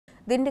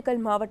திண்டுக்கல்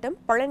மாவட்டம்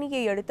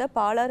பழனியை அடுத்த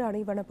பாலாறு அணை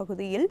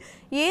வனப்பகுதியில்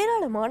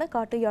ஏராளமான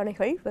காட்டு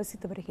யானைகள்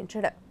வசித்து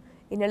வருகின்றன.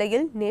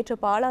 இந்நிலையில் நேற்று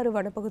பாலாறு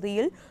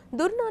வனப்பகுதியில்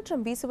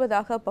துர்நாற்றம்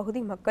வீசுவதாக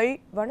அப்பகுதி மக்கள்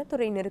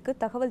வனத்துறையினருக்கு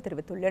தகவல்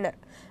தெரிவித்துள்ளனர்.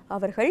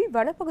 அவர்கள்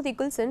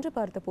வனப்பகுதிக்குள் சென்று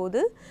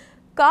பார்த்தபோது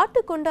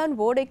காட்டுக்கொண்டான்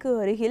ஓடைக்கு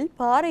அருகில்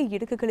பாறை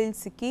இடுக்குகளில்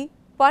சிக்கி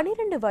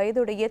 12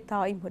 வயதுடைய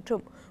தாய்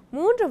மற்றும்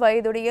 3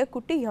 வயதுடைய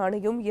குட்டி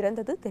யானையும்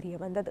இறந்தது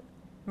தெரியவந்தது.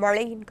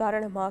 மழையின்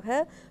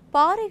காரணமாக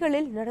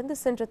பாறைகளில் நடந்து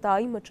சென்ற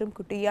தாய் மற்றும்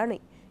குட்டி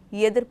யானை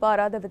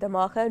எதிர்பாராத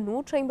விதமாக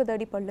 150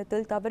 அடி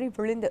பள்ளத்தில் தவறி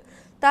விழுந்து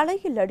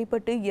தலையில்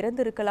அடிபட்டு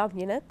இறந்திருக்கலாம்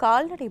என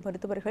கால்நடை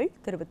மருத்துவர்கள்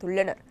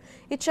தெரிவித்துள்ளனர்.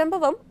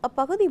 இச்சம்பவம்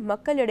அப்பகுதி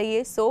மக்களிடையே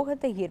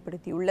சோகத்தை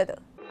ஏற்படுத்தியுள்ளது.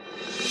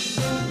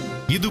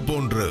 இது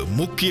போன்ற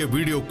முக்கிய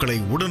வீடியோக்களை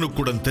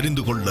உடனுக்குடன்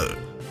தெரிந்து கொள்ள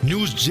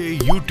NewsJ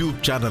யூடியூப்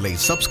சேனலை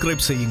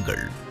சப்ஸ்கிரைப்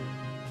செய்யுங்கள்.